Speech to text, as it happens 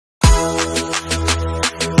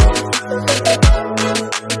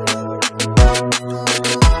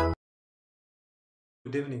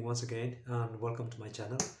Good evening once again, and welcome to my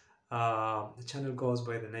channel. The channel goes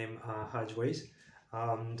by the name Hajways,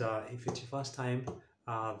 and if it's your first time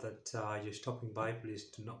that you're stopping by, please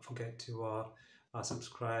do not forget to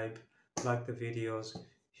subscribe, like the videos,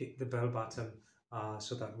 hit the bell button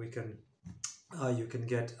so that you can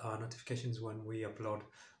get notifications when we upload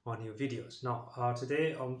our new videos. Now,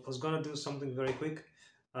 today I was going to do something very quick,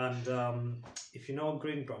 and if you know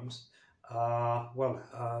green crumbs,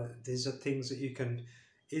 these are things that you can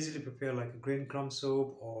easily prepare, like a green crumb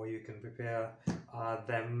soup, or you can prepare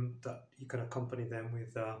them that you can accompany them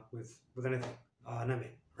with anything. I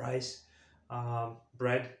mean, rice,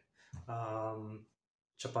 bread, um,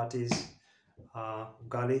 chapatis,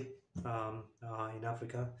 ugali in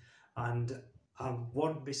Africa, and I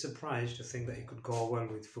won't be surprised to think that it could go well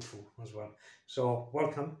with fufu as well. So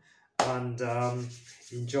welcome, and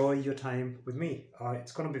enjoy your time with me.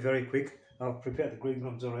 It's going to be very quick. I've prepared the green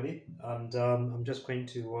crumbs already, and I'm just going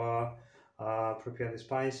to prepare the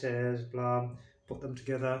spices, blah, put them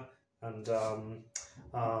together, and um,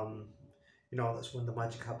 that's when the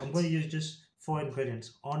magic happens. I'm going to use just 4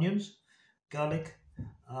 ingredients: onions, garlic,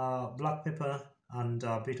 black pepper, and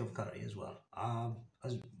a bit of curry as well.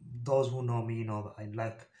 As those who know me know that I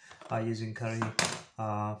like using curry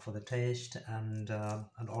for the taste and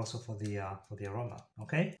also for the aroma.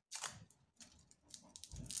 Okay.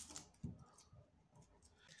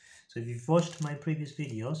 So if you've watched my previous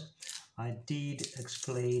videos, I did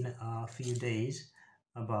explain a few days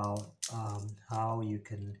about how you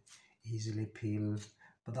can easily peel,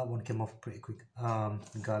 but that one came off pretty quick,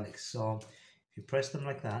 garlic. So if you press them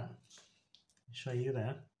like that, I'll show you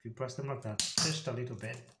there. If you press them like that, just a little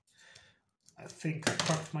bit, I think I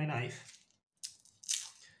cracked my knife.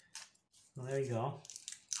 So there you go.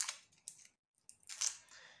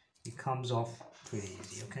 It comes off pretty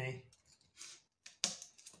easy, okay?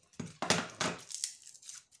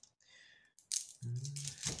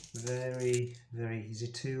 Very easy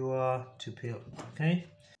to peel. Okay.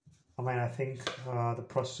 I mean, I think the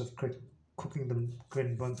process of cooking the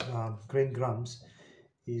green grams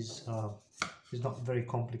is not very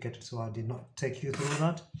complicated, so I did not take you through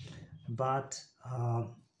that. But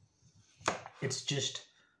it's just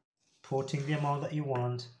putting the amount that you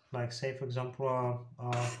want. Like, say for example,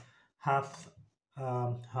 half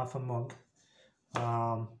a mug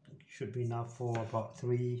should be enough for about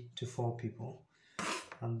 3 to 4 people.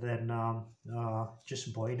 And then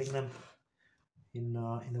just boiling them in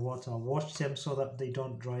the water. Wash them so that they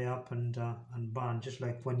don't dry up and burn. Just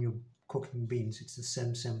like when you're cooking beans, it's the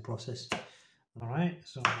same process. All right,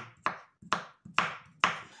 so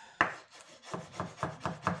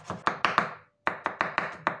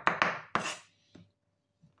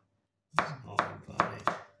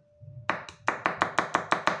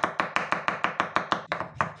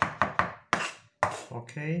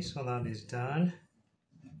okay, so that is done.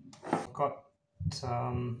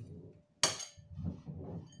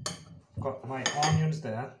 Got my onions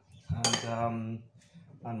there, and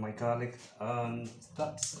my garlic, and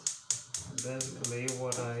that's basically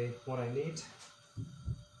what I need.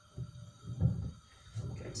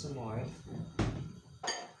 Get some oil,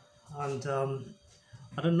 and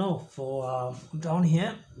I don't know, for down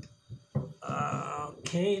here.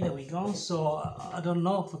 Okay, there we go. So I don't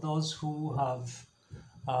know, for those who have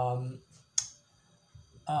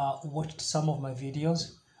watched some of my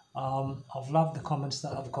videos, I've loved the comments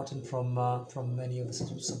that I've gotten from many of the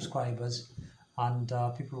subscribers and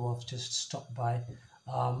people who have just stopped by.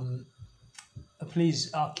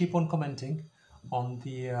 Please keep on commenting on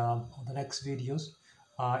the next videos.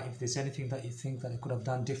 If there's anything that you think that I could have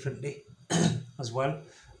done differently as well,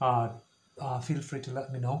 feel free to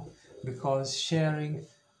let me know, because sharing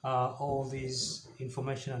all these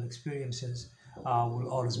information and experiences will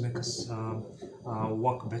always make us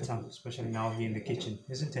work better, especially now here in the kitchen,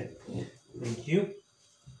 isn't it? Thank you.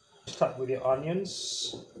 Start with your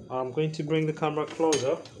onions. I'm going to bring the camera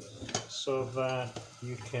closer so that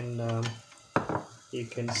you can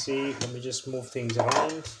see. Let me just move things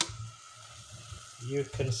around. You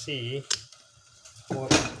can see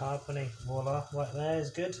what is happening. Voila, right there is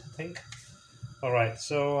good, I think. All right,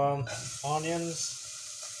 so onions.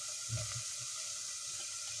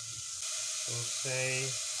 We'll say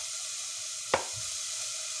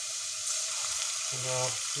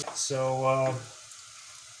so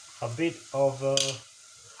a bit of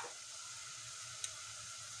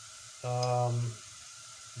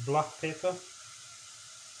black pepper,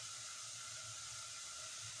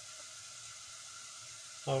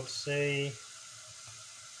 I would say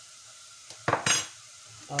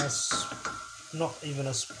not even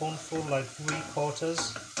a spoonful, like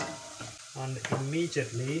 3/4, and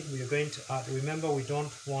immediately we are going to add, remember we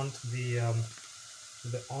don't want the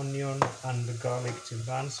onion and the garlic to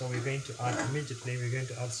burn, so we're going to add immediately, we're going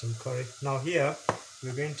to add some curry. Now here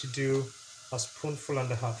we're going to do a spoonful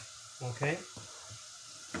and a half, okay,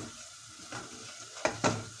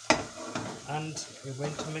 and we're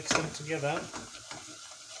going to mix them together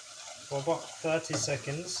for about 30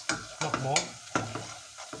 seconds, not more.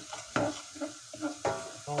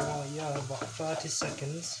 Oh yeah, about 30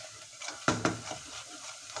 seconds.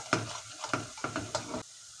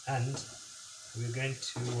 And we're going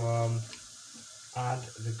to add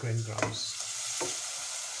the green grams.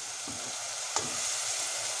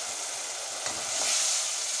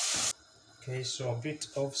 Okay, so a bit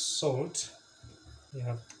of salt. You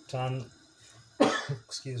have done,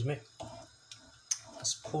 excuse me, a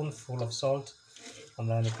spoonful of salt, and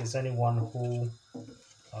then if there's anyone who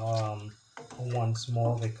wants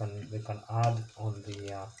more, they can add on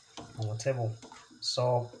the table.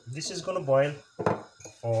 So this is going to boil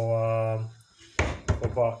for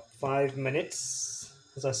about 5 minutes,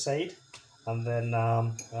 as I said, and then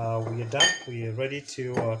we are done. We are ready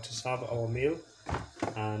to serve our meal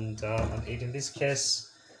and eat. In this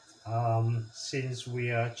case, since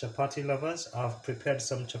we are chapati lovers, I've prepared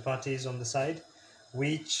some chapatis on the side,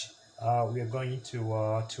 which we are going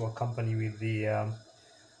to accompany with the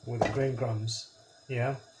green grams.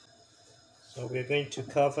 Yeah. So we're going to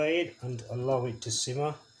cover it and allow it to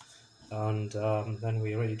simmer, and then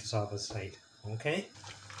we're ready to serve aside. Okay.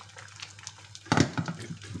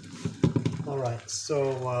 All right.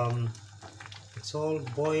 So it's all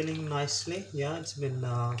boiling nicely. Yeah, it's been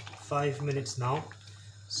 5 minutes now.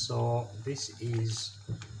 So this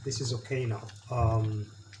is okay now.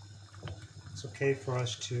 It's okay for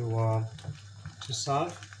us to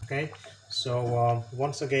serve. Okay. So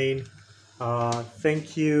once again,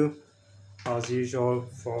 thank you as usual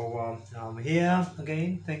for here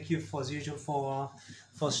again. Thank you as usual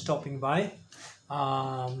for stopping by.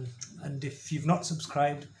 And if you've not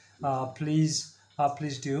subscribed, please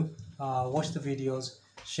do watch the videos,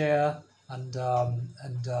 share, and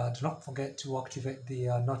do not forget to activate the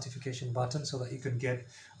notification button so that you can get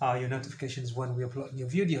your notifications when we upload new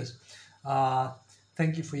videos.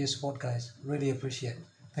 Thank you for your support, guys. Really appreciate it.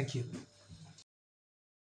 Thank you.